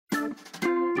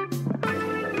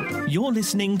You're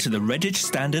listening to the Redditch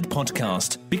Standard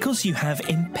Podcast because you have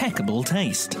impeccable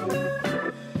taste.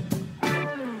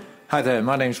 Hi there,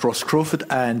 my name's Ross Crawford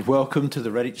and welcome to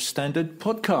the Redditch Standard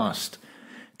Podcast.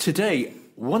 Today,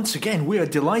 once again, we are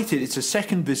delighted. It's a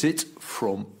second visit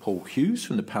from Paul Hughes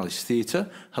from the Palace Theatre.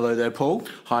 Hello there, Paul.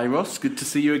 Hi, Ross. Good to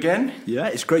see you again. Yeah,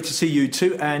 it's great to see you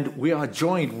too. And we are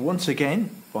joined once again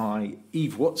by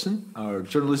Eve Watson, our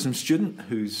journalism student,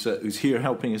 who's here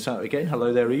helping us out again.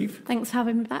 Hello there, Eve. Thanks for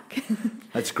having me back.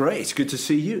 That's great. It's good to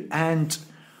see you. And,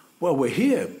 well, we're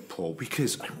here, Paul,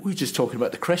 because we were just talking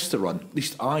about the Cresta Run. At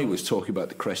least I was talking about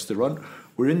the Cresta Run.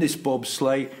 We're in this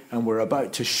bobsleigh and we're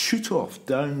about to shoot off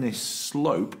down this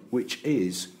slope, which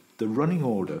is the running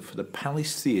order for the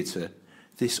Palace Theatre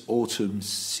this autumn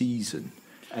season.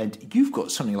 And you've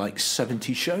got something like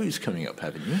 70 shows coming up,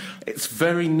 haven't you? It's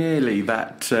very nearly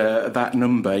that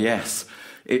number, yes.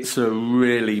 It's a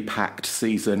really packed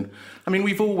season. I mean,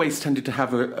 we've always tended to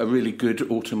have a really good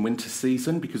autumn-winter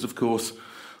season because, of course,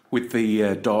 with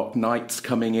the dark nights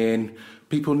coming in,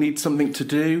 people need something to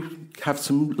do, have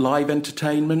some live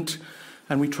entertainment,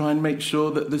 and we try and make sure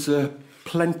that there's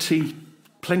plenty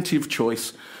of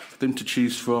choice for them to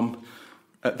choose from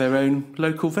at their own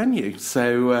local venue.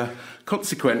 So,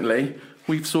 consequently,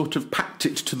 we've sort of packed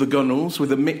it to the gunnels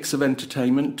with a mix of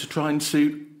entertainment to try and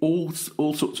suit all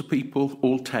sorts of people,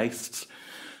 all tastes,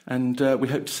 and we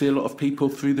hope to see a lot of people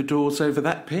through the doors over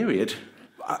that period.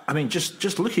 I mean,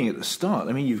 just looking at the start,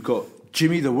 I mean, you've got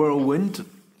Jimmy the Whirlwind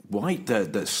White,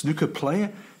 the snooker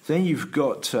player. Then you've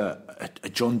got a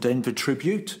John Denver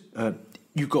tribute.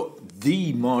 You've got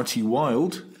the Marty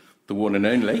Wilde. The one and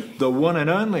only. The one and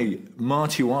only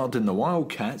Marty Wilde and the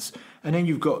Wildcats. And then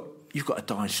you've got a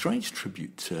Dire Straits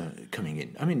tribute coming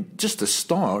in. I mean, just the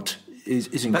start is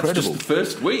incredible. That's just the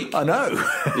first week. I know.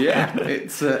 Yeah,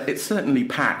 it's certainly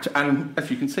packed. And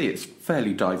as you can see, it's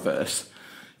fairly diverse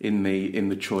in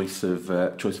the choice of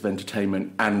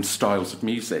entertainment and styles of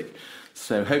music.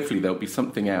 So hopefully there'll be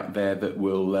something out there that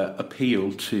will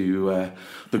appeal to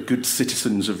the good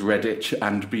citizens of Redditch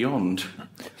and beyond.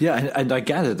 Yeah, and I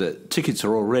gather that tickets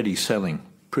are already selling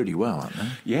pretty well, aren't they?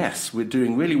 Yes, we're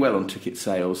doing really well on ticket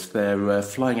sales. They're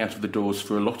flying out of the doors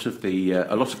for a lot of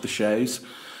the shows.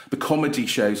 The comedy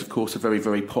shows, of course, are very,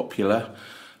 very popular.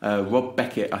 Rob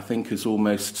Beckett, I think, is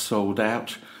almost sold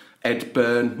out. Ed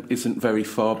Byrne isn't very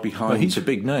far behind. Well, he's a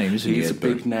big name, isn't he? He's a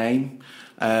big name.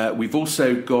 We've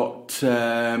also got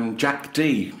Jack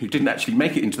Dee, who didn't actually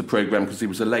make it into the programme because he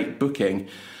was a late booking.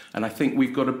 And I think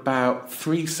we've got about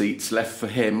 3 seats left for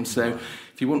him. So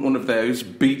if you want one of those,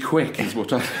 be quick, is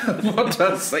what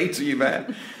I'd say to you there.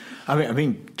 I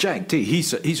mean, Jack Dee,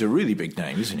 he's a really big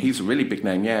name, isn't he? He's a really big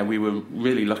name, yeah. We were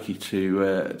really lucky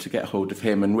to get hold of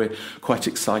him, and we're quite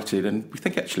excited. And we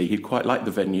think actually he'd quite like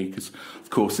the venue because, of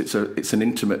course, it's an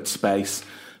intimate space,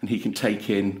 and he can take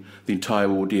in the entire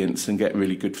audience and get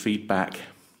really good feedback.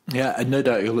 Yeah, and no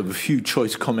doubt he'll have a few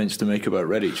choice comments to make about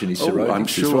Redditch and his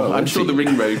surroundings. I'm sure the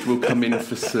Ring Road will come in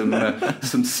for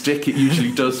some stick. It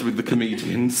usually does with the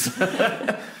comedians.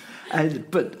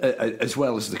 But as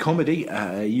well as the comedy,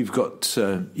 you've got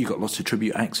lots of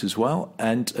tribute acts as well,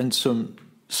 and some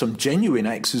genuine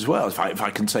acts as well. If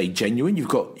I can say genuine, you've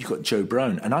got Joe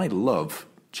Brown, and I love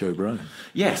Joe Brown.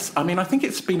 Yes, I mean I think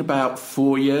it's been about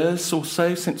 4 years or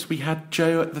so since we had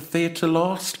Joe at the theatre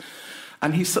last,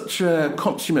 and he's such a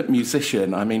consummate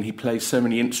musician. I mean he plays so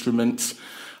many instruments.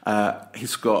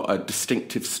 He's got a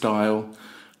distinctive style.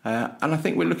 And I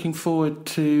think we're looking forward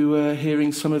to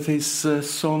hearing some of his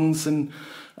songs and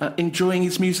enjoying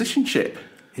his musicianship.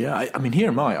 Yeah, I mean, here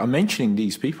am I. I'm mentioning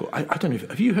these people. I don't know.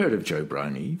 Have you heard of Joe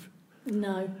Brown, Eve?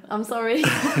 No, I'm sorry.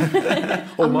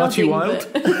 Or Marty Wilde?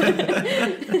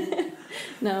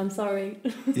 No, I'm sorry.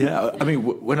 Yeah, I mean,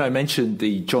 when I mentioned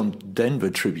the John Denver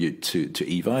tribute to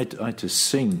Eve, I had to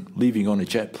sing "Leaving on a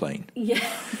Jet Plane." Yeah.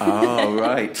 Oh,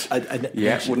 right.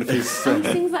 Yeah, one of his... he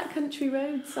sings that Country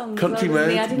Road song. Country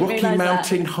Road, Rocky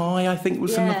Mountain High, I think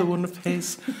was another one of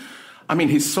his. I mean,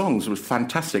 his songs were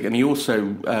fantastic, and he also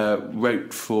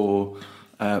wrote for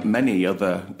many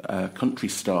other country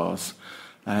stars.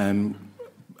 And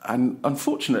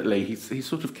unfortunately, he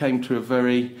sort of came to a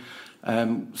very...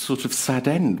 sort of sad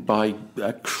end by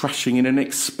crashing in an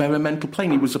experimental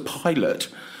plane. He was a pilot,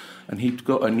 and he'd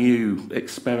got a new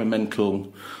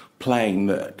experimental plane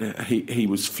that he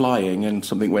was flying, and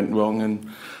something went wrong, and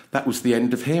that was the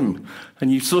end of him.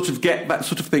 And you sort of get that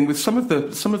sort of thing with some of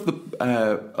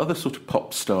the other sort of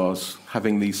pop stars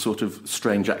having these sort of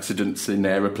strange accidents in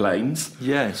aeroplanes.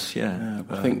 Yes, yeah.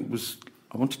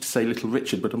 I wanted to say Little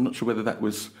Richard, but I'm not sure whether that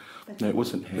was... No, it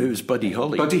wasn't him. It was Buddy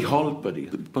Holly. Buddy Holly.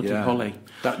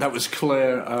 That was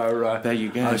Claire, there you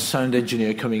go. our sound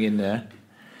engineer coming in there.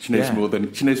 She knows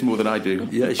more than I do.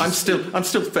 Yeah, I'm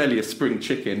still fairly a spring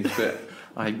chicken, but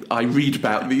I read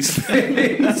about these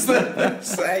things that they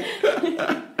say.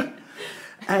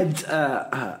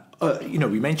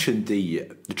 And we mentioned the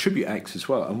tribute acts as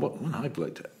well, and what I've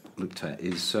looked at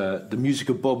is the music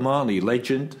of Bob Marley,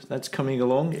 Legend. That's coming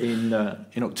along in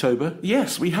October.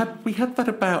 Yes, we had that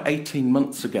about 18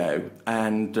 months ago,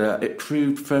 and it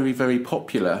proved very, very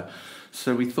popular.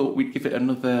 So we thought we'd give it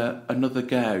another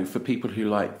go for people who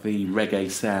like the reggae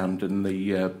sound and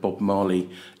the Bob Marley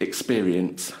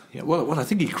experience. Yeah, well, I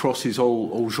think he crosses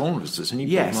all genres, doesn't he?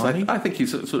 Yes, Bob Marley? I think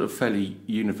he's sort of fairly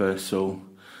universal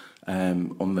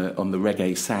on the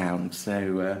reggae sound.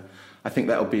 So I think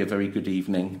that'll be a very good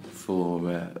evening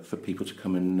for people to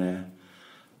come and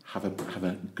have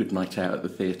a good night out at the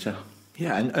theatre.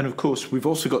 Yeah, and of course we've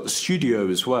also got the studio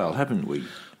as well, haven't we?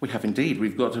 We have indeed.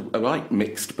 We've got a right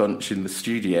mixed bunch in the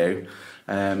studio.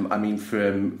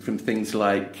 From things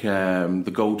like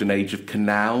the golden age of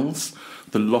canals,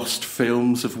 the lost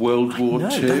films of World War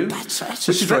II. That's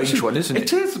a strange one, isn't it?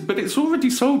 It is, but it's already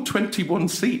sold 21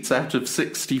 seats out of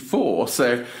 64.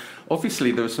 So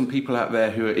obviously there are some people out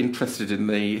there who are interested in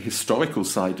the historical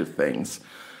side of things.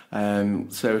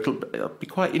 So I'll be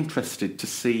quite interested to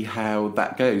see how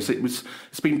that goes.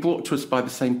 It's been brought to us by the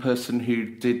same person who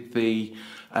did the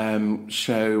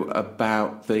show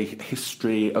about the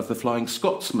history of the Flying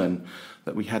Scotsman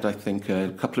that we had, I think,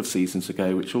 a couple of seasons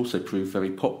ago, which also proved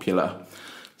very popular.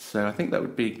 So I think that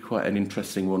would be quite an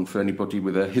interesting one for anybody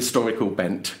with a historical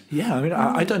bent. Yeah,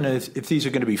 I don't know if these are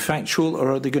going to be factual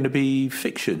or are they going to be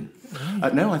fiction?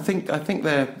 No, I think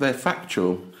they're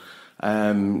factual,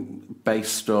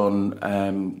 based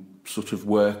on sort of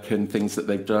work and things that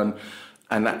they've done.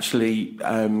 And actually,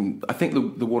 I think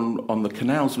the one on the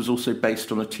canals was also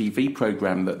based on a TV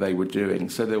programme that they were doing.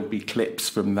 So there'll be clips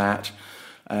from that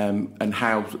and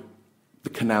how the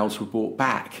canals were brought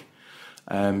back.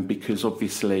 Because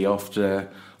obviously after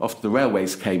the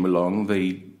railways came along,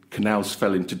 the canals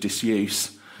fell into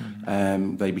disuse.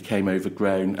 They became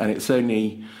overgrown. And it's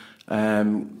only,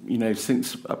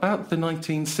 since about the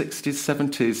 1960s,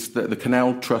 70s that the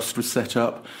Canal Trust was set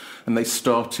up. And they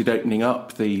started opening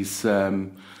up these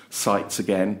sites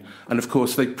again. And of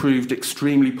course, they proved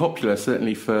extremely popular,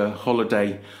 certainly for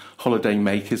holiday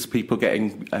makers, people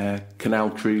getting canal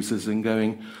cruises and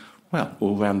going, well,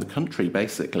 all around the country,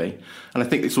 basically. And I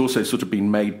think it's also sort of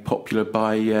been made popular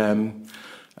by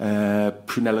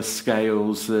Prunella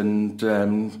Scales and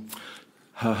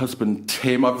her husband,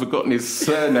 Tim, I've forgotten his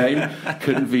surname,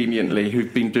 conveniently,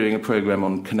 who've been doing a programme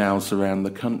on canals around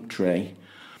the country.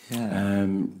 Yeah.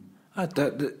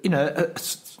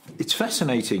 It's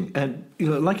fascinating, and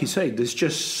like you say, there's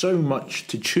just so much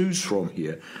to choose from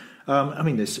here.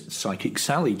 There's Psychic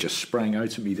Sally just sprang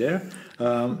out at me there.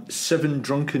 7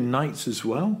 Drunken Nights as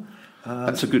well.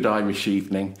 That's a good Irish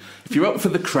evening. If you're up for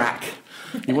the crack,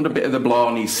 you want a bit of the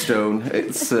Blarney Stone,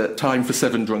 it's time for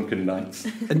 7 Drunken Nights.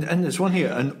 And there's one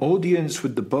here, an audience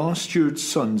with the Bastard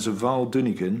Sons of Val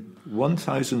Doonican,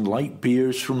 1,000 light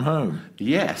beers from home.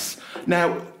 Yes.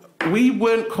 Now, we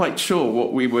weren't quite sure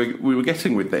what we were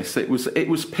getting with this. It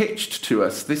was pitched to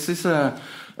us. This is a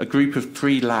group of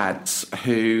 3 lads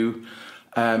who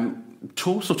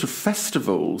tour sort of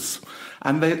festivals,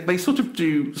 and they sort of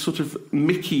do sort of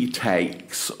Mickey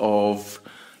takes of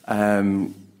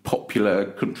popular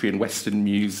country and western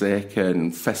music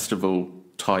and festival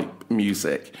type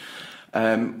music,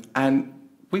 and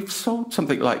we've sold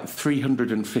something like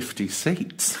 350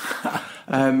 seats.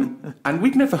 And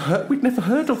we'd never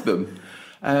heard of them.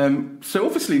 So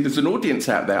obviously there's an audience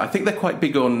out there. I think they're quite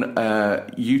big on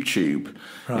YouTube.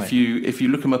 Right. If you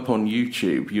look them up on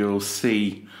YouTube, you'll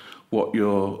see what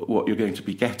you're going to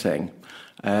be getting.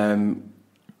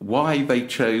 Why they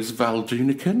chose Val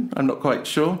Doonican, I'm not quite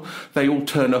sure. They all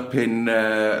turn up in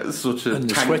sort of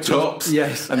tank tops,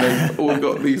 yes, and they've all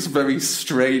got these very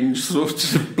strange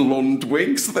sort of blonde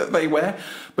wigs that they wear,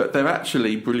 but they're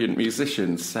actually brilliant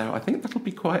musicians, so I think that'll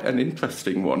be quite an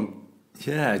interesting one.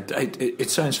 Yeah, it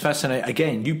sounds fascinating.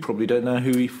 Again, you probably don't know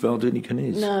who Val Doonican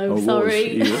is. No, sorry.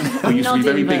 He used to be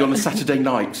very big on a Saturday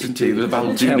night, didn't he? The Val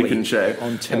Doonican show,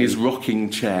 in his rocking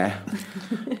chair.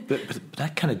 But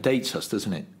that kind of dates us,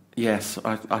 doesn't it? Yes,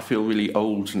 I feel really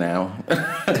old now.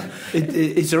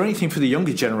 Is there anything for the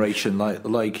younger generation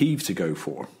like Eve to go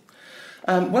for?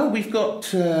 Well, we've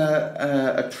got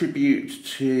a tribute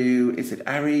to, is it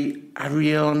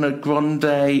Ariana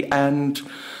Grande and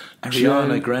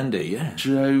Ariana Grande, yeah.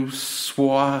 Joe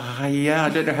Swaya. I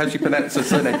don't know how she pronounces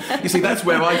her surname. You see, that's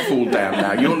where I fall down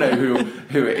now. You'll know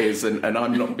who it is, and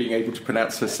I'm not being able to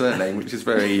pronounce her surname, which is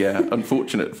very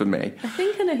unfortunate for me. I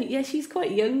think I know. Yeah, she's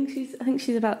quite young. I think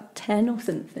she's about 10 or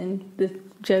something. The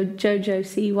Jojo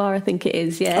Siwa, I think it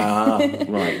is. Yeah. Ah,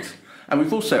 right. And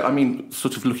we've also,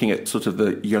 sort of looking at sort of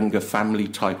the younger family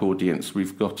type audience,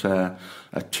 we've got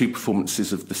 2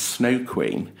 performances of The Snow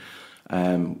Queen,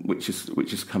 which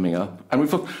is coming up, and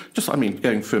we've just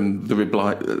going from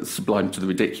the sublime to the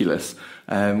ridiculous.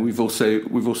 We've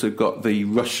also got the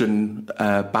Russian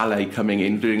ballet coming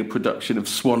in, doing a production of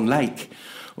Swan Lake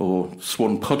or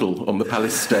Swan Puddle on the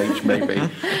Palace stage, maybe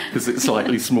because it's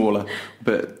slightly smaller.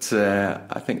 But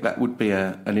I think that would be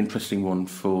an interesting one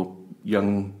for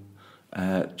young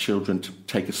children to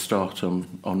take a start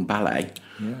on ballet.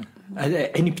 Yeah.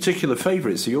 Any particular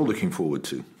favourites that you're looking forward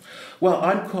to? Well,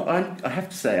 I have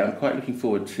to say I'm quite looking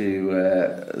forward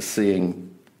to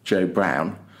seeing Joe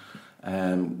Brown,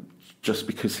 just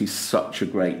because he's such a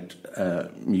great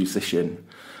musician,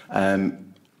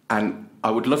 and I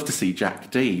would love to see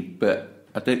Jack Dee, but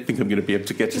I don't think I'm going to be able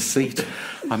to get a seat.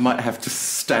 I might have to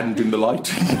stand in the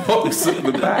lighting box at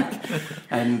the back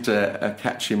and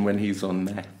catch him when he's on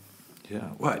there. Yeah,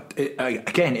 well,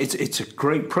 again, it's a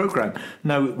great programme.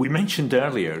 Now, we mentioned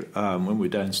earlier when we were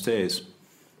downstairs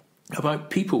about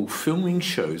people filming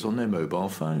shows on their mobile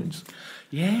phones.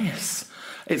 Yes,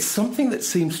 it's something that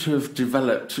seems to have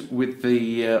developed with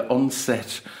the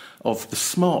onset of the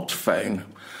smartphone.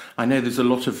 I know there's a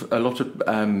lot of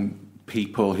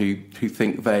people who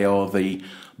think they are the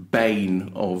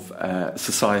bane of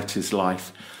society's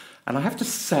life, and I have to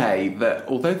say that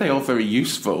although they are very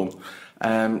useful,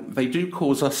 they do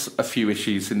cause us a few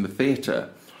issues in the theatre,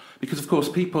 because of course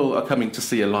people are coming to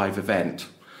see a live event.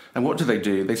 And what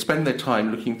do? They spend their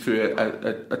time looking through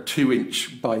a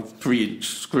 2-inch by 3-inch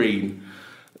screen,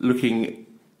 looking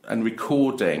and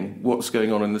recording what's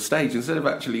going on the stage, instead of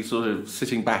actually sort of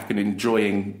sitting back and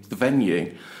enjoying the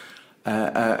venue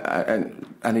and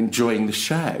enjoying the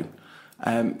show.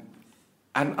 And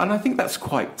I think that's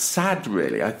quite sad,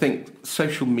 really. I think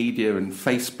social media and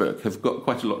Facebook have got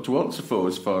quite a lot to answer for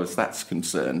as far as that's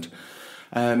concerned.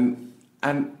 And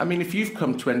I mean, if you've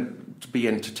come to be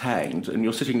entertained and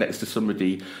you're sitting next to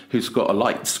somebody who's got a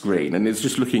light screen and is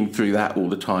just looking through that all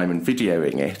the time and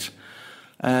videoing it,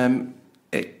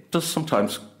 it does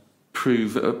sometimes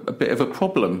prove a bit of a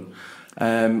problem.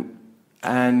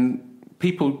 And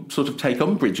people sort of take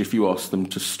umbrage if you ask them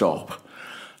to stop.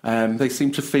 They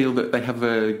seem to feel that they have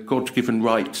a God-given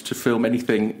right to film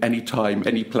anything, anytime,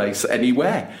 any place,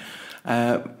 anywhere.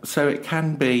 So it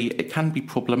can be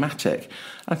problematic.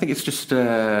 I think it's just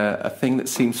a thing that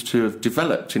seems to have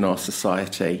developed in our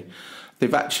society.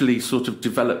 They've actually sort of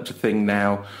developed a thing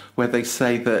now where they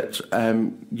say that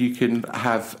you can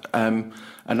have an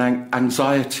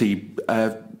anxiety,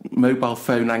 mobile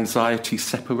phone anxiety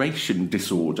separation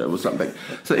disorder or something.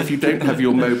 So if you don't have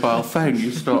your mobile phone,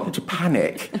 you start to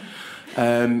panic.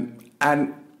 And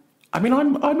I mean,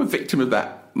 I'm a victim of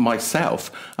that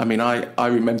myself. I mean, I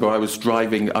remember I was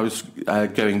driving. I was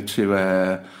going to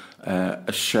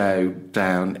a show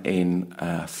down in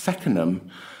Feckenham,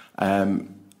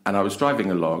 and I was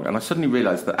driving along, and I suddenly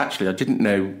realised that actually I didn't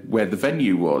know where the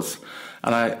venue was.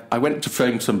 And I went to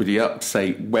phone somebody up to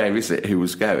say, where is it, who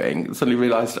was going, and suddenly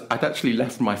realised I'd actually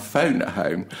left my phone at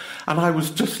home. And I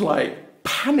was just like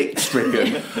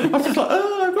panic-stricken. I was just like,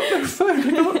 oh, I've got no phone,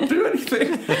 I can't do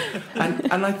anything.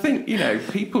 And I think, you know,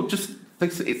 people just,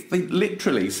 they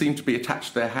literally seem to be attached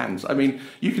to their hands. I mean,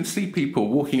 you can see people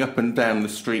walking up and down the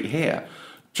street here.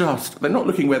 They're not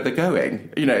looking where they're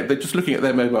going. You know, they're just looking at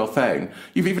their mobile phone.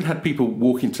 You've even had people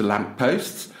walk into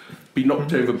lampposts, be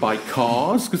knocked over by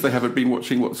cars because they haven't been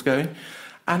watching what's going.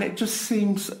 And it just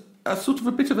seems a sort of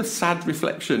a bit of a sad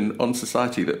reflection on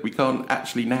society that we can't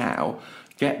actually now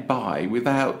get by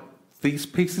without these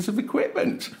pieces of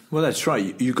equipment. Well, that's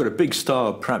right. You've got a big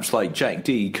star, perhaps like Jack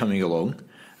Dee, coming along,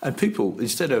 and people,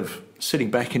 instead of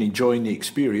sitting back and enjoying the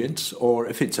experience, or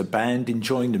if it's a band,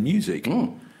 enjoying the music,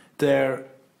 they're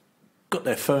got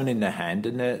their phone in their hand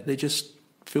and they're just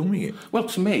filming it. Well,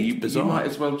 to me, you might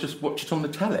as well just watch it on the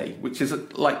telly, which is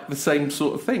like the same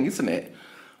sort of thing, isn't it?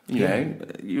 You know,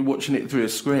 you're watching it through a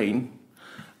screen.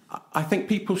 I think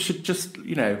people should just,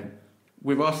 you know,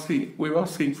 we're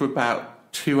asking for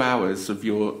about 2 hours of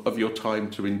your time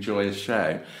to enjoy a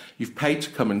show. You've paid to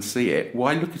come and see it.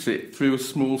 Why look at it through a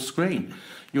small screen?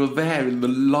 You're there in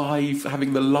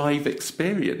having the live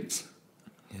experience.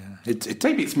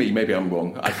 Maybe it's me. Maybe I'm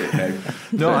wrong. I don't know.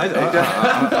 No,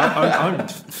 I'm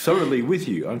thoroughly with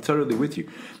you.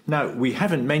 Now, we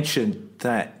haven't mentioned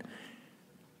that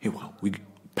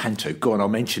Panto, go on, I'll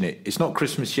mention it. It's not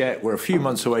Christmas yet. We're a few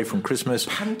months away from Christmas.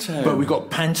 Panto. But we've got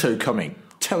Panto coming.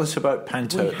 Tell us about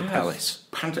Panto at the Palace.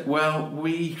 Panto. Well,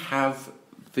 we have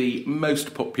the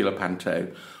most popular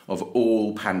Panto of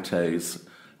all Pantos.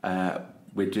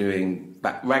 We're doing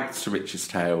that rags to riches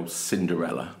tale,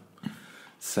 Cinderella.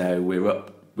 So we're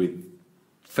up with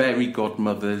fairy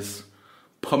godmothers,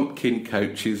 pumpkin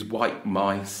coaches, white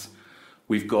mice.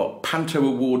 We've got Panto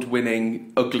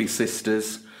award-winning ugly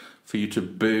sisters for you to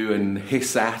boo and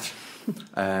hiss at.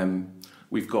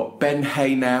 We've got Ben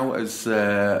Hay now as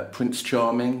Prince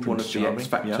Charming, one of the X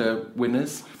Factor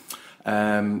winners.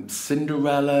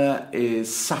 Cinderella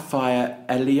is Sapphire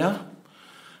Elia.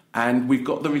 And we've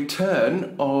got the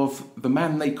return of the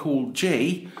man they call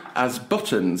G as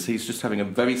Buttons. He's just having a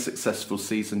very successful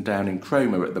season down in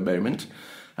Cromer at the moment.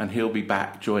 And he'll be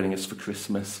back joining us for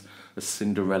Christmas as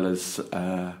Cinderella's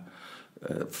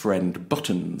friend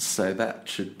Buttons. So that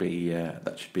should be a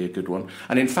good one.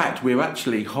 And in fact, we're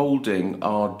actually holding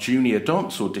our junior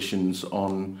dance auditions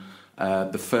on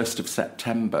the 1st of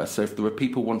September. So if there are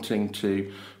people wanting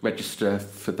to register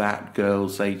for that,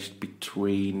 girls aged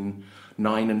between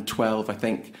 9 and 12, I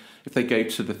think, if they go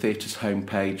to the theatre's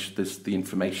homepage, there's the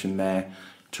information there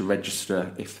to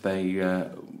register if they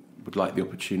would like the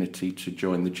opportunity to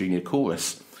join the junior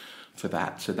chorus for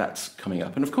that. So that's coming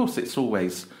up. And of course, it's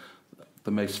always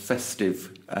the most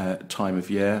festive time of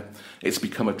year. It's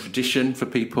become a tradition for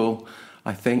people,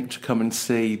 I think, to come and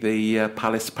see the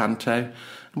Palace Panto.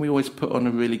 And we always put on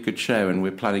a really good show, and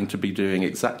we're planning to be doing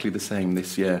exactly the same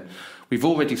this year. We've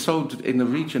already sold in the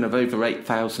region of over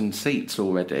 8,000 seats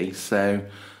already, so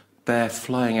they're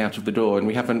flying out of the door, and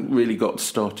we haven't really got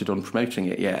started on promoting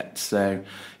it yet. So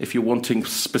if you're wanting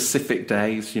specific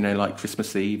days, like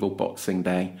Christmas Eve or Boxing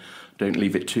Day, don't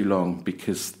leave it too long,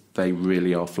 because they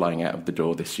really are flying out of the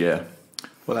door this year.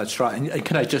 Well, that's right. And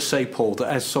can I just say, Paul, that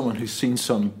as someone who's seen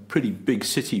some pretty big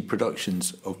city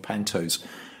productions of Pantos,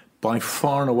 by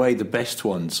far and away the best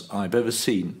ones I've ever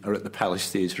seen are at the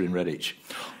Palace Theatre in Redditch.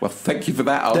 Well, thank you for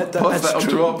that. I'll pass that on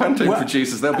to our Panto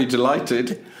producers. They'll be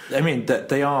delighted. I mean, that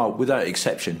they are, without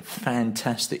exception,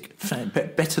 fantastic.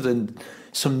 Better than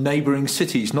some neighbouring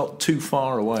cities not too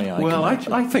far away,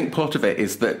 I think part of it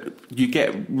is that you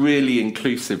get really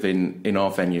inclusive in our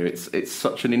venue. It's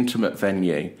such an intimate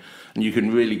venue, and you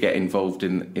can really get involved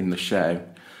in the show.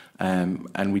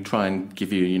 And we try and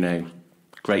give you,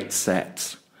 great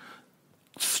sets,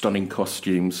 stunning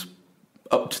costumes,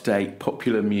 up-to-date,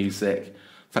 popular music,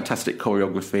 fantastic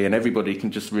choreography, and everybody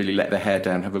can just really let their hair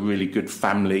down, have a really good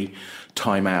family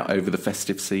time out over the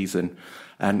festive season.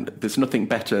 And there's nothing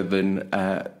better than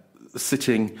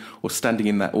sitting or standing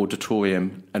in that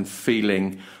auditorium and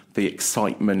feeling the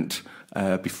excitement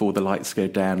before the lights go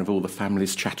down of all the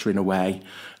families chattering away,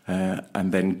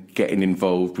 and then getting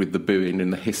involved with the booing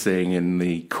and the hissing and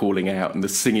the calling out and the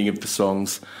singing of the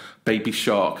songs. Baby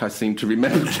Shark, I seem to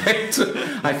remember.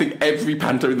 I think every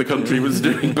panto in the country was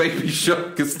doing Baby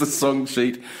Shark as the song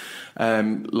sheet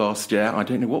last year. I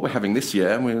don't know what we're having this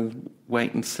year. We'll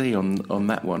wait and see on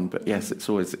that one. But yes, it's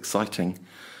always exciting.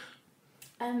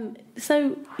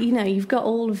 So, you've got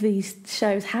all of these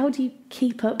shows. How do you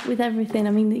keep up with everything?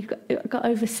 I mean, you've got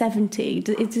over 70.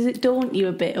 Does it daunt you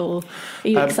a bit, or are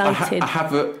you excited? I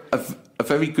have a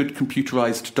very good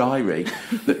computerised diary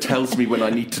that tells me when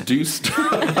I need to do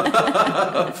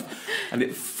stuff. And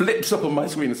it flips up on my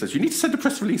screen and says, you need to send a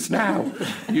press release now.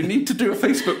 You need to do a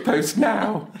Facebook post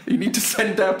now. You need to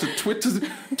send out a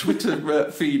Twitter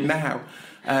feed now.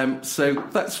 So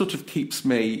that sort of keeps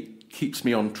me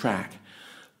on track.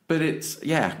 But it's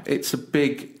a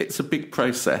big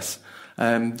process. There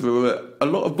are a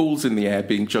lot of balls in the air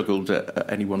being juggled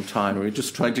at any one time. We're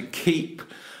just trying to keep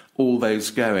all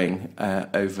those going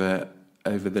over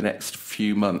the next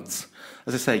few months.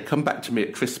 As I say, come back to me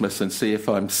at Christmas and see if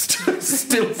I'm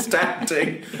still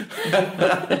standing.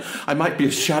 I might be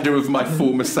a shadow of my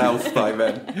former self by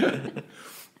then.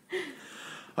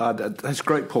 That's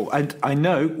great, Paul. And I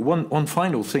know one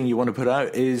final thing you want to put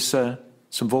out is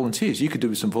some volunteers. You could do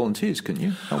with some volunteers, couldn't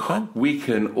you? Okay. We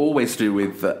can always do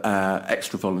with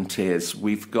extra volunteers.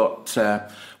 We've got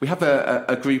we have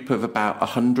a group of about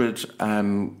 100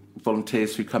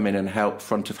 volunteers who come in and help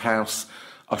front of house,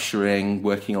 ushering,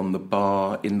 working on the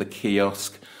bar, in the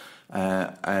kiosk,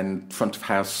 and front of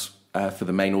house for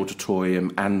the main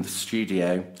auditorium and the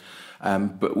studio.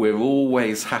 But we're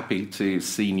always happy to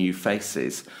see new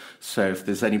faces. So if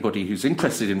there's anybody who's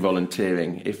interested in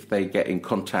volunteering, if they get in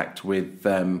contact with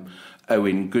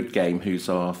Owen Goodgame, who's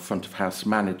our front of house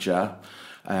manager,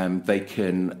 they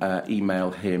can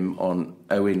email him on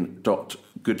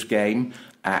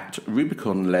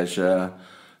owen.goodgame@rubiconleisure.co.uk.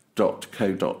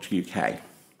 redditch.co.uk.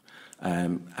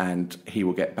 And he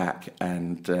will get back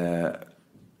and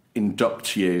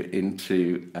induct you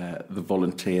into the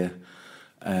volunteer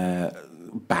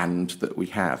band that we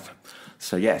have.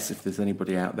 So yes, if there's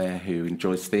anybody out there who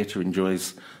enjoys theatre,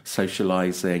 enjoys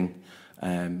socialising,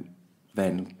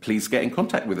 then please get in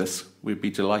contact with us. We'd be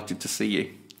delighted to see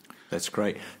you. That's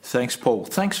great. Thanks, Paul.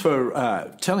 Thanks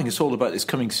for telling us all about this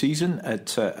coming season at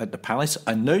the Palace.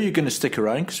 I know you're going to stick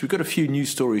around because we've got a few news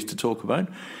stories to talk about.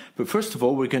 But first of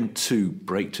all, we're going to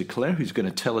break to Claire, who's going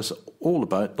to tell us all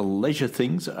about the leisure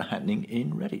things that are happening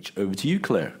in Redditch. Over to you,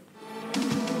 Claire.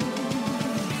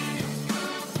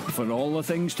 For all the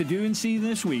things to do and see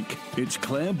this week, it's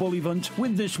Claire Bullivant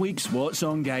with this week's What's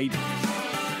On Guide.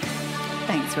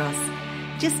 Thanks, Ross.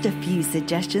 Just a few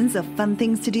suggestions of fun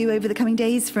things to do over the coming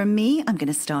days from me. I'm going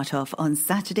to start off on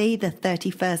Saturday, the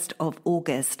 31st of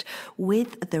August,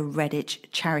 with the Redditch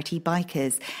Charity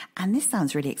Bikers. And this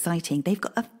sounds really exciting. They've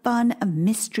got a fun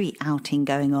mystery outing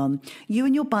going on. You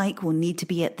and your bike will need to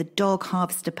be at the Dog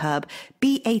Harvester Pub.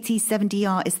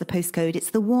 B87DR is the postcode.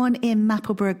 It's the one in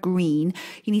Mapleborough Green.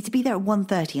 You need to be there at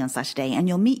 1:30 on Saturday, and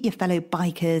you'll meet your fellow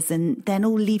bikers and then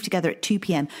all leave together at 2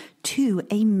 p.m. to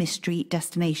a mystery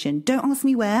destination. Don't ask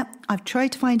me where. I've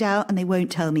tried to find out and they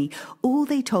won't tell me. All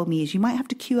they told me is you might have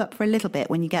to queue up for a little bit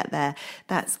when you get there.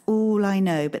 That's all I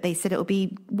know. But they said it'll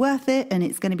be worth it and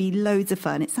it's going to be loads of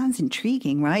fun. It sounds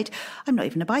intriguing, right? I'm not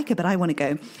even a biker, but I want to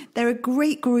go. They're a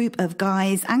great group of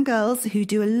guys and girls who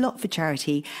do a lot for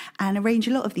charity and arrange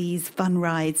a lot of these fun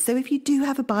rides. So if you do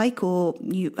have a bike or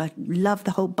you love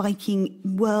the whole biking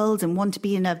world and want to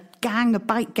be in a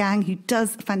bike gang who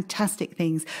does fantastic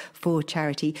things for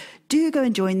charity, do go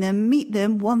and join them. Meet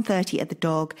them 1:30 at the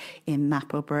Dog in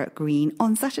Mapleborough Green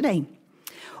on Saturday.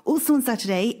 Also on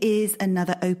Saturday is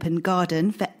another open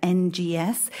garden for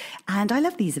NGS. And I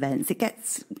love these events. It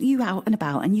gets you out and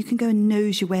about and you can go and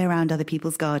nose your way around other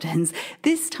people's gardens.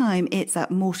 This time it's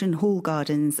at Morton Hall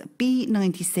Gardens.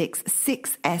 B96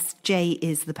 6SJ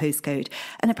is the postcode.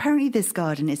 And apparently this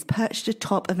garden is perched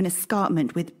atop of an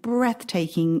escarpment with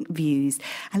breathtaking views.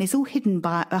 And it's all hidden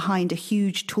behind a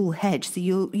huge tall hedge. So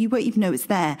you won't even know it's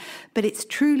there. But it's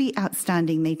truly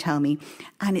outstanding, they tell me.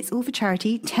 And it's all for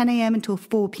charity, 10 a.m. until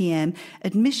 4 p.m.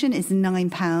 Admission is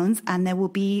 £9 and there will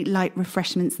be light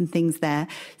refreshments and things there.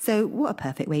 So what a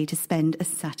perfect way to spend a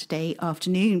Saturday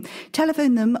afternoon.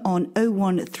 Telephone them on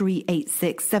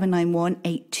 01386 791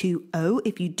 820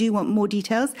 if you do want more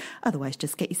details. Otherwise,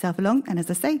 just get yourself along. And as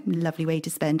I say, lovely way to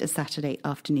spend a Saturday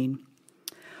afternoon.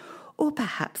 Or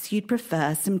perhaps you'd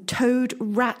prefer some toad,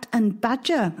 rat and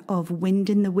badger of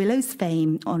Wind in the Willows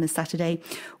fame on a Saturday.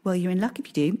 Well, you're in luck if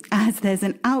you do, as there's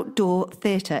an outdoor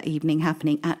theatre evening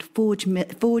happening at Forge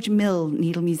Mill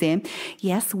Needle Museum.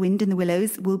 Yes, Wind in the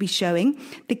Willows will be showing.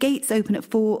 The gates open at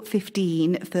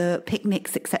 4:15 for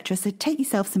picnics, etc. So take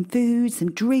yourself some food,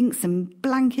 some drinks, some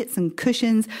blankets and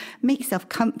cushions. Make yourself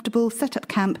comfortable, set up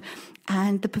camp.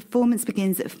 And the performance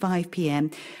begins at 5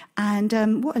 p.m. And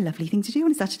what a lovely thing to do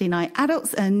on a Saturday night.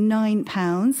 Adults are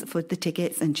 £9 for the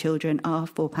tickets and children are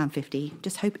 £4.50.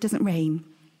 Just hope it doesn't rain.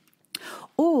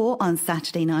 Or on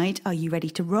Saturday night, are you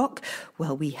ready to rock?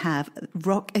 Well, we have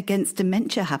Rock Against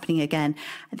Dementia happening again.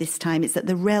 This time it's at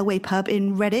the Railway Pub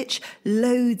in Redditch.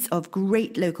 Loads of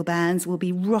great local bands will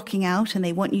be rocking out and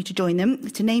they want you to join them.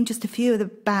 To name just a few of the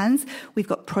bands, we've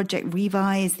got Project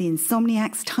Revise, The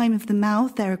Insomniacs, Time of the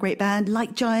Mouth, they're a great band,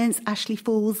 Like Giants, Ashley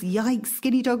Falls, Yikes,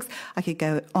 Skinny Dogs. I could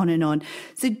go on and on.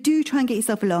 So do try and get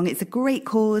yourself along. It's a great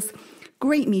cause,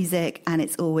 great music, and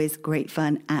it's always great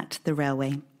fun at the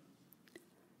Railway.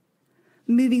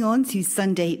 Moving on to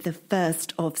Sunday, the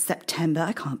 1st of September.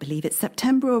 I can't believe it's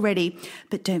September already.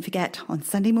 But don't forget, on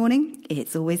Sunday morning,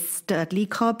 it's always Studley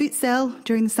car boot sale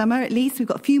during the summer at least. We've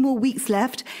got a few more weeks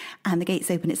left and the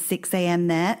gates open at 6 a.m.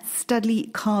 there.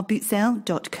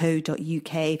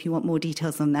 studleycarbootsale.co.uk if you want more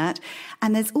details on that.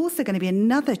 And there's also going to be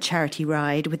another charity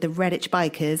ride with the Redditch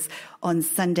Bikers on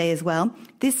Sunday as well.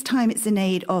 This time it's in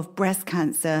aid of breast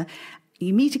cancer.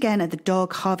 You meet again at the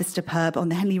Dog Harvester Pub on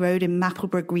the Henley Road in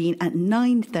Mapleborough Green at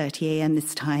 9:30 a.m.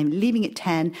 this time, leaving at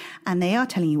 10. And they are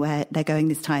telling you where they're going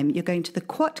this time. You're going to the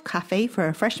Quat Cafe for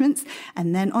refreshments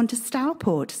and then on to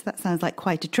Stourport. So that sounds like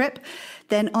quite a trip.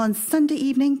 Then on Sunday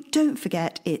evening, don't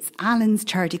forget, it's Alan's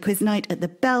Charity Quiz Night at the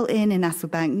Bell Inn in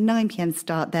Asselbank, 9 p.m.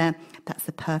 start there. That's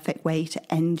the perfect way to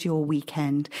end your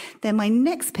weekend. Then my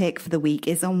next pick for the week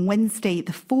is on Wednesday,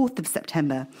 the 4th of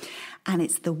September. and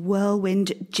it's the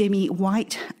whirlwind Jimmy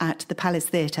White at the Palace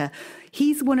Theatre.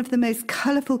 He's one of the most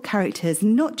colourful characters,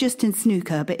 not just in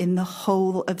snooker, but in the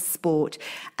whole of sport.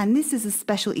 And this is a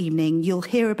special evening. You'll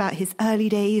hear about his early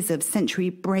days of century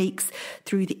breaks,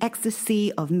 through the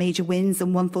ecstasy of major wins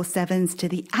and 147s, to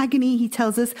the agony, he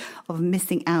tells us, of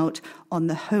missing out on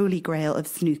the holy grail of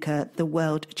snooker, the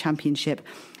World Championship.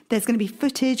 There's going to be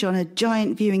footage on a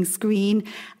giant viewing screen,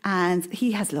 and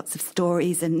he has lots of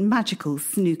stories and magical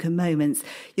snooker moments.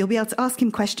 You'll be able to ask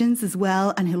him questions as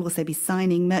well, and he'll also be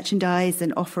signing merchandise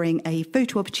and offering a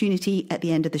photo opportunity at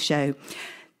the end of the show.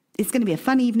 It's going to be a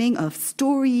fun evening of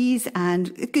stories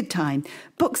and a good time.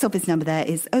 Box office number there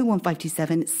is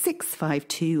 01527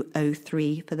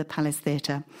 65203 for the Palace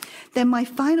Theatre. Then my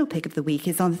final pick of the week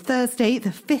is on Thursday, the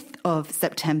 5th of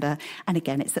September. And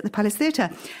again, it's at the Palace Theatre.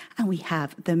 And we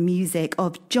have the music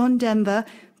of John Denver,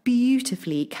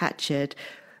 beautifully captured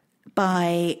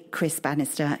by Chris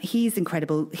Bannister. He's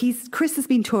incredible. Chris has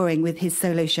been touring with his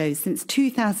solo shows since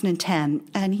 2010,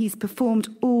 and he's performed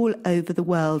all over the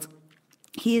world.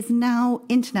 He is now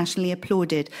internationally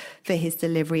applauded for his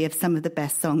delivery of some of the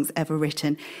best songs ever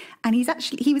written. And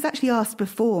he was actually asked to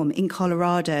perform in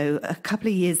Colorado a couple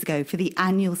of years ago for the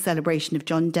annual celebration of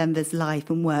John Denver's life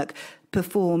and work,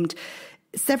 performed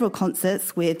several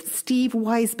concerts with Steve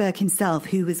Weisberg himself,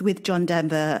 who was with John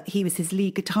Denver. He was his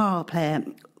lead guitar player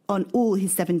on all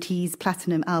his 70s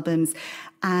platinum albums.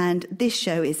 And this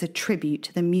show is a tribute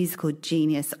to the musical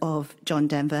genius of John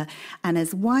Denver. And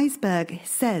as Weisberg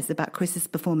says about Chris's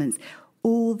performance,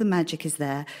 all the magic is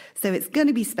there. So it's going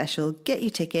to be special. Get your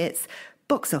tickets.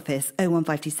 Box office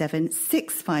 01527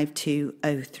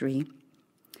 65203.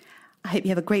 I hope you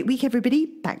have a great week, everybody.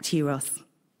 Back to you, Ross.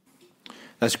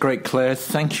 That's great, Claire.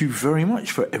 Thank you very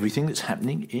much for everything that's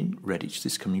happening in Redditch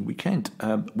this coming weekend.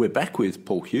 We're back with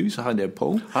Paul Hughes. Hi there,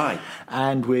 Paul. Hi.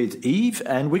 And with Eve.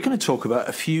 And we're going to talk about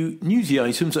a few newsy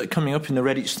items that are coming up in the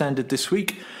Redditch Standard this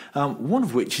week, one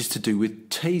of which is to do with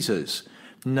tasers.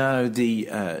 Now, the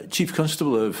Chief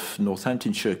Constable of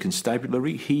Northamptonshire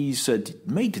Constabulary, he's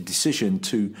made a decision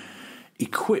to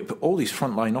equip all these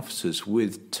frontline officers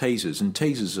with tasers. And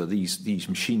tasers are these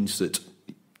machines that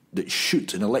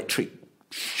shoot an electric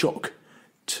shock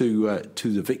to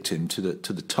the victim, to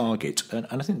the target, and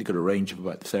I think they've got a range of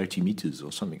about 30 metres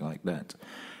or something like that.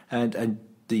 And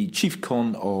the Chief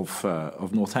Con of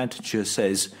Northamptonshire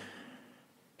says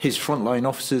his frontline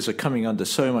officers are coming under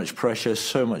so much pressure,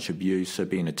 so much abuse, they're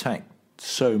being attacked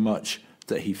so much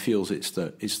that he feels it's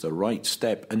the right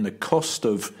step, and the cost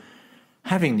of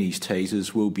having these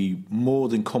tasers will be more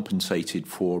than compensated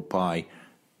for by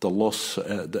the loss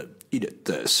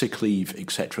the sick leave,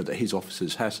 etc., that his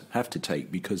officers have to take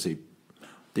because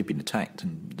they've been attacked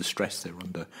and the stress they're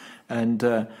under.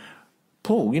 And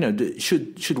Paul,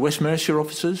 should West Mercia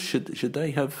officers should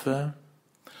they have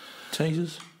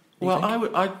tasers? Well,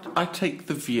 I take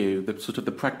the view, the sort of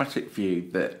the pragmatic view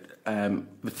that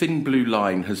the thin blue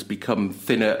line has become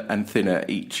thinner and thinner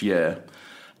each year,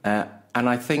 and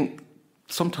I think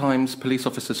sometimes police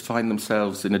officers find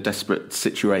themselves in a desperate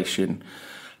situation.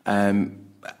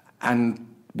 And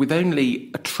with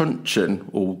only a truncheon,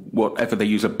 or whatever they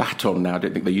use, a baton now, I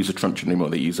don't think they use a truncheon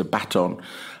anymore, they use a baton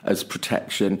as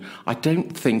protection. I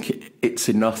don't think it's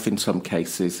enough in some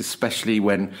cases, especially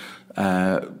when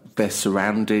they're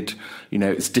surrounded.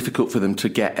 It's difficult for them to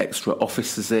get extra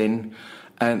officers in.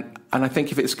 And I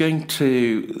think if it's going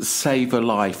to save a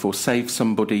life or save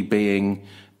somebody being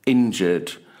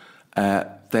injured,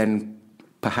 then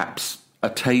perhaps a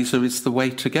taser is the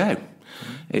way to go.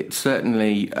 It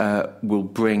certainly will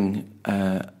bring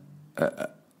a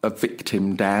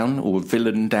victim down or a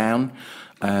villain down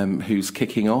who's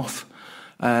kicking off.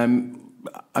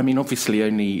 Obviously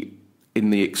only in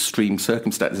the extreme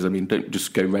circumstances. Don't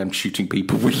just go around shooting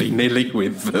people willy-nilly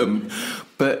with them.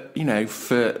 But,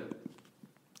 if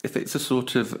it's a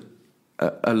sort of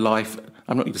a life,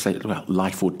 I'm not going to say,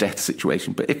 life or death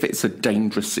situation, but if it's a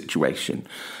dangerous situation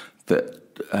that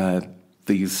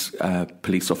these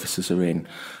police officers are in,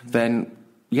 then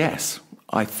yes,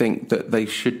 I think that they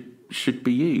should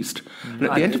be used. And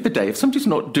at the end of the day, if somebody's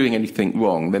not doing anything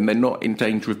wrong, then they're not in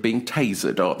danger of being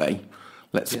tasered, are they?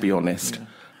 Let's be honest.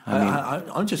 Yeah.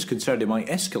 I'm just concerned it might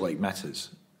escalate matters.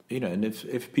 And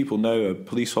if people know a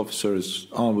police officer is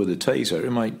armed with a taser,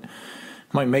 it might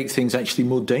make things actually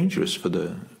more dangerous for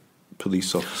the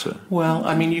police officer. Well,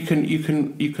 you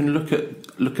can look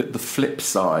at the flip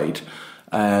side.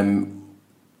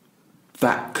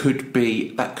 That could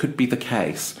be the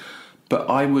case, but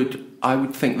I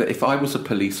would think that if I was a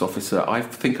police officer, I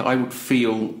think I would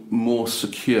feel more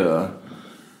secure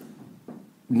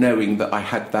knowing that I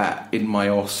had that in my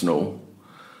arsenal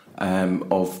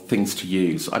of things to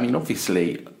use. I mean,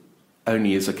 obviously,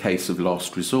 only as a case of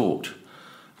last resort.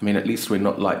 I mean, at least we're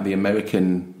not like the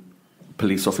American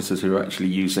police officers who are actually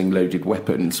using loaded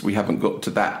weapons. We haven't got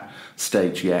to that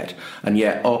stage yet. And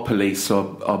yet our police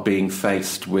are being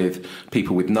faced with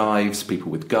people with knives,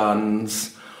 people with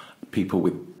guns, people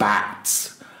with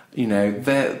bats. You know,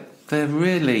 they're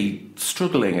really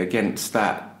struggling against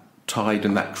that tide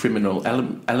and that criminal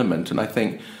element. And I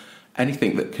think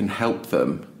anything that can help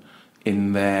them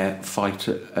in their fight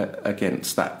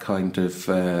against that kind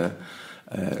of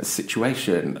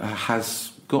situation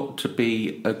has got to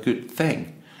be a good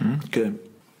thing. Good.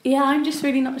 Yeah, I'm just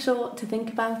really not sure what to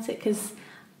think about it, because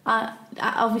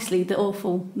obviously the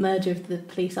awful murder of the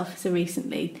police officer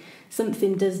recently,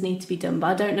 something does need to be done, but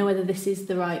I don't know whether this is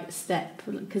the right step,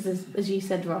 because as you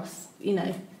said, Ross, you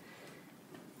know,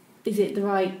 is it the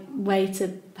right way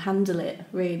to handle it,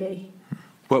 really?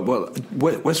 Well,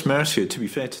 West Mercia, to be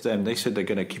fair to them, they said they're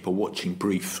going to keep a watching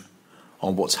brief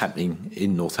on what's happening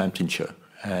in Northamptonshire.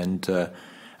 And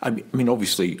I mean,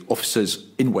 obviously, officers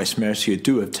in West Mercia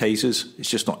do have tasers. It's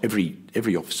just not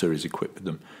every officer is equipped with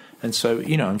them. And so,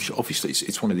 you know, I'm sure, obviously,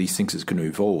 it's one of these things that's going to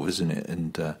evolve, isn't it?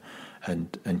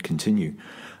 And continue.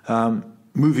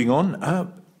 Moving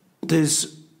on,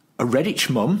 there's a Redditch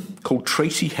mum called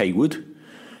Tracy Hayward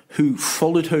who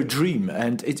followed her dream,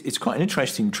 and it's quite an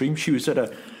interesting dream. She was at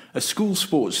a school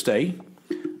sports day,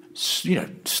 you know,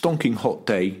 stonking hot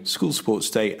day, school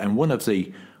sports day, and one of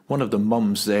the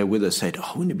mums there with her said,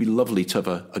 "Oh, wouldn't it be lovely to have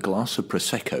a glass of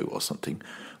Prosecco or something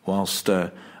whilst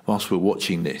we're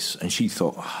watching this?" And she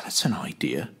thought, "Oh, that's an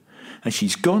idea." And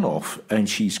she's gone off and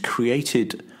she's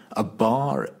created a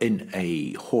bar in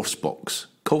a horse box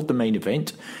called The Main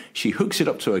Event. She hooks it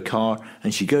up to her car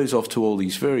and she goes off to all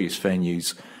these various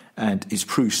venues, and it's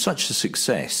proved such a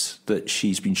success that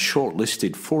she's been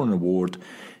shortlisted for an award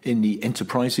in the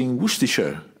Enterprising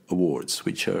Worcestershire Awards,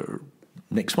 which are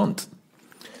next month.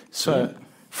 So,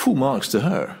 full marks to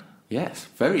her. Yes,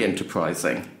 very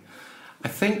enterprising. I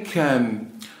think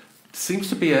seems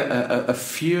to be a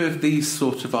few of these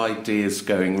sort of ideas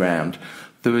going round.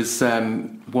 There was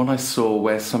one I saw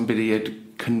where somebody had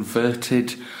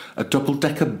converted a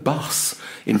double-decker bus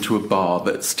into a bar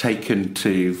that's taken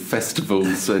to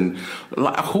festivals and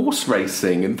like horse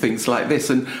racing and things like this,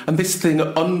 and this thing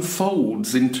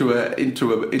unfolds into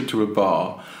a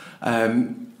bar.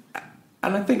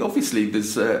 And I think obviously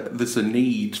there's a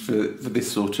need for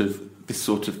this sort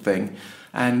of thing,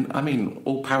 and I mean,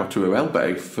 all power to her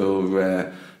elbow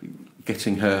for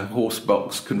getting her horse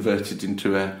box converted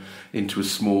into a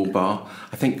small bar.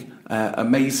 I think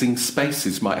Amazing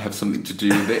Spaces might have something to do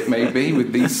with it, maybe,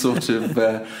 with these sort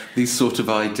of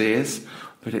ideas.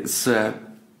 But it's I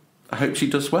hope she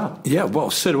does well. Yeah,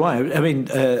 well, so do I. I mean,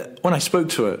 when I spoke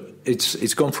to her,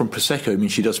 it's gone from Prosecco. I mean,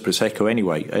 she does Prosecco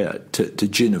anyway, to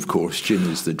gin, of course. Gin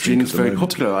is the drink. Gin is very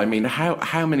popular. I mean,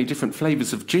 how many different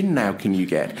flavours of gin now can you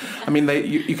get? I mean,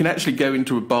 you can actually go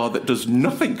into a bar that does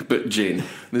nothing but gin.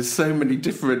 There's so many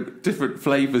different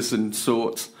flavours and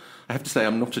sorts. I have to say,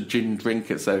 I'm not a gin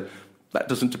drinker, so that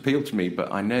doesn't appeal to me.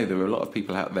 But I know there are a lot of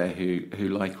people out there who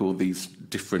like all these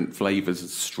different flavours,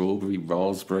 strawberry,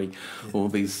 raspberry, all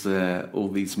these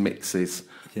mixes.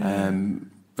 Yeah.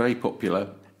 Very popular.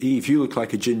 Eve, you look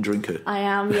like a gin drinker. I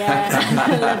am, yeah.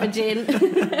 I love a gin.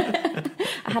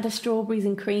 I had a strawberries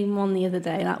and cream one the other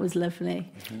day. That was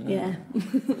lovely. Yeah.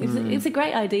 It's a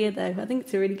great idea, though. I think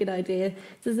it's a really good idea.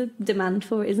 There's a demand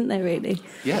for it, isn't there, really?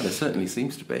 Yeah, there certainly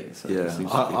seems to be.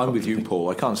 I'm with you,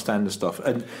 Paul. I can't stand the stuff.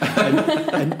 And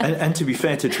to be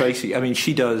fair to Tracy, I mean,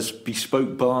 she does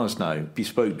bespoke bars now,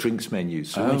 bespoke drinks menus.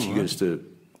 So when she goes to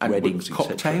weddings,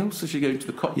 cocktails? Does she go to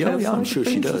the cocktails? Yeah, I'm sure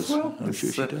she does. Well? I'm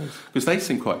sure she does. Because they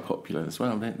seem quite popular as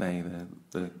well, don't they?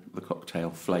 The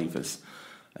cocktail flavours.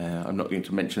 I'm not going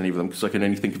to mention any of them because I can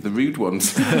only think of the rude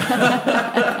ones.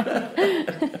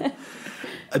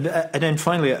 And then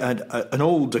finally, an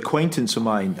old acquaintance of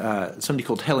mine, somebody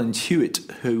called Helen Hewitt,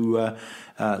 who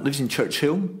lives in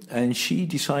Churchill, and she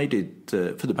decided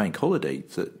for the bank holiday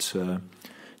that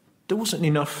there wasn't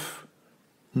enough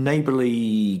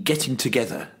neighbourly getting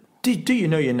together. Do you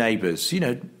know your neighbours? You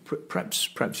know,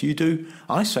 perhaps you do.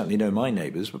 I certainly know my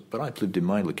neighbours, but I've lived in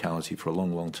my locality for a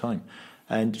long, long time.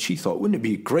 And she thought, wouldn't it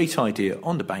be a great idea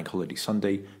on the bank holiday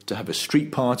Sunday to have a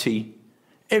street party?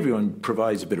 Everyone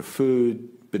provides a bit of food,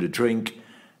 bit of drink,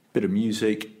 bit of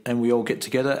music, and we all get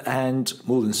together. And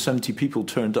more than 70 people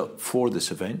turned up for this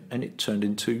event, and it turned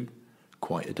into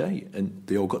quite a day. And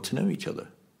they all got to know each other.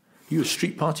 You a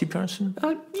street party person?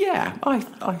 Yeah, I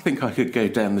think I could go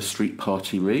down the street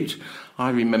party route.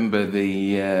 I remember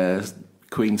the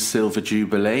Queen's Silver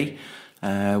Jubilee.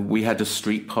 We had a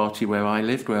street party where I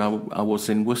lived, where I was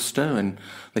in Worcester, and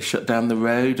they shut down the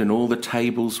road and all the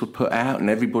tables were put out and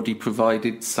everybody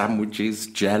provided sandwiches,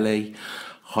 jelly,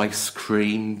 ice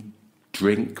cream,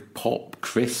 drink, pop,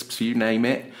 crisps, you name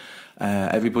it.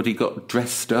 Everybody got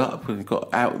dressed up and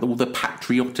got out all the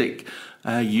patriotic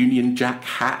Union Jack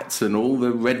hats and all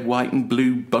the red, white and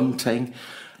blue bunting,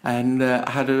 and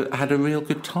had a real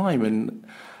good time.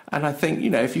 And I think,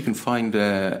 if you can find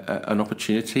an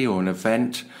opportunity or an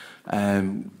event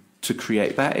to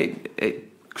create that,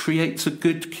 it creates a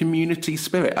good community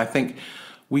spirit. I think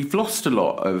we've lost a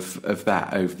lot of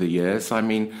that over the years. I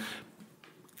mean,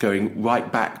 going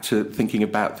right back to thinking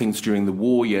about things during the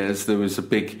war years, there was a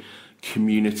big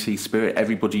community spirit.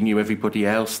 Everybody knew everybody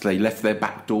else. They left their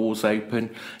back doors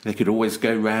open. They could always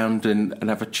go round and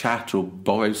have a chat or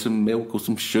borrow some milk or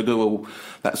some sugar or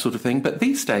that sort of thing. But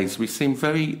these days we seem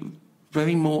very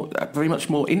much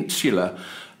more insular.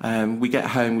 We get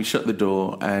home, we shut the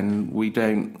door, and we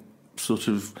don't sort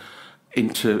of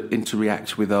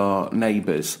interact with our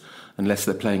neighbours unless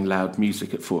they're playing loud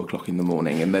music at 4 o'clock in the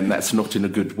morning, and then that's not in a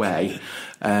good way.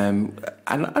 And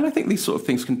I think these sort of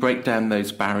things can break down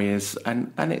those barriers,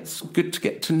 and it's good to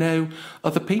get to know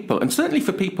other people. And certainly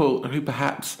for people who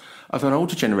perhaps of an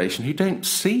older generation who don't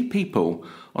see people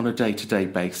on a day-to-day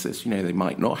basis, they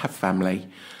might not have family,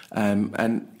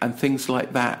 and things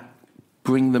like that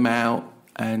bring them out,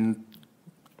 and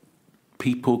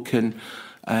people can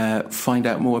find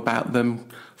out more about them,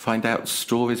 find out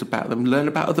stories about them, learn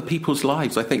about other people's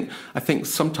lives. I think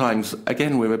sometimes,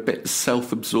 again, we're a bit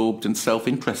self-absorbed and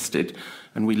self-interested,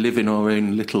 and we live in our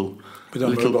own little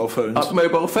mobile phones.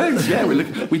 Mobile phones, yeah.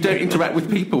 We don't interact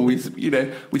with people. We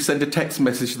send a text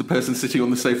message to the person sitting on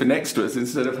the sofa next to us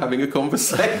instead of having a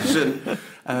conversation,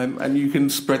 and you can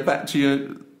spread that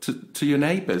to your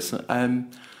neighbours.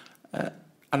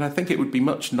 And I think it would be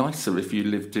much nicer if you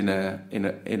lived in a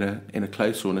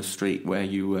close or in a street where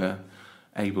you were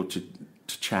able to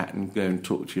chat and go and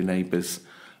talk to your neighbours,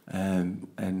 and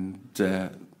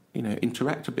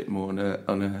interact a bit more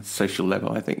on a social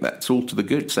level. I think that's all to the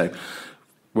good. So,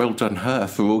 well done her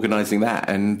for organising that,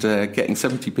 and getting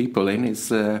 70 people in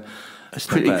is a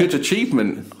pretty good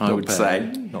achievement, I would say.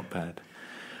 Not bad.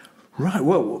 Right.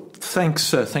 Well,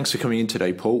 thanks for coming in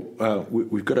today, Paul.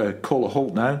 We've got to call a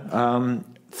halt now.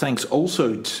 Thanks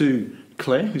also to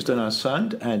Claire, who's done our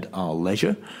sound and our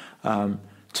leisure.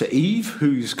 To Eve,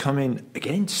 who's come in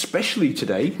again, specially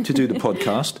today, to do the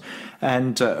podcast.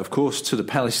 And, of course, to the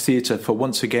Palace Theatre for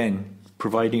once again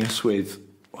providing us with,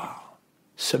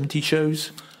 70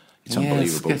 shows? It's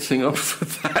unbelievable. Getting up for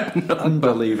that number.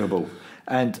 Unbelievable.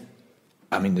 And,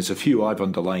 I mean, there's a few I've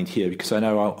underlined here because I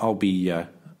know I'll be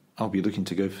looking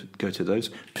to go to those.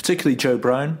 Particularly Joe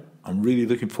Brown. I'm really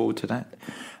looking forward to that.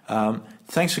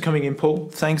 Thanks for coming in, Paul.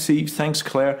 Thanks, Eve. Thanks,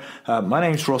 Claire. My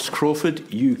name's Ross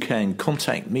Crawford. You can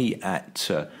contact me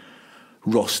at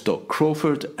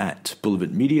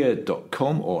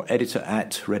ross.crawford@boulevardmedia.com or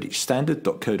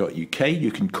editor@redditchstandard.co.uk.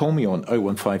 You can call me on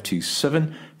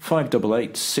 01527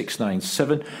 588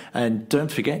 697. And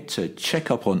don't forget to check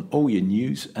up on all your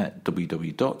news at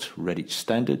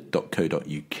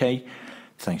www.redditchstandard.co.uk.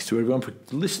 Thanks to everyone for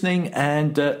listening,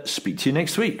 and speak to you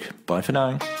next week. Bye for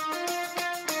now.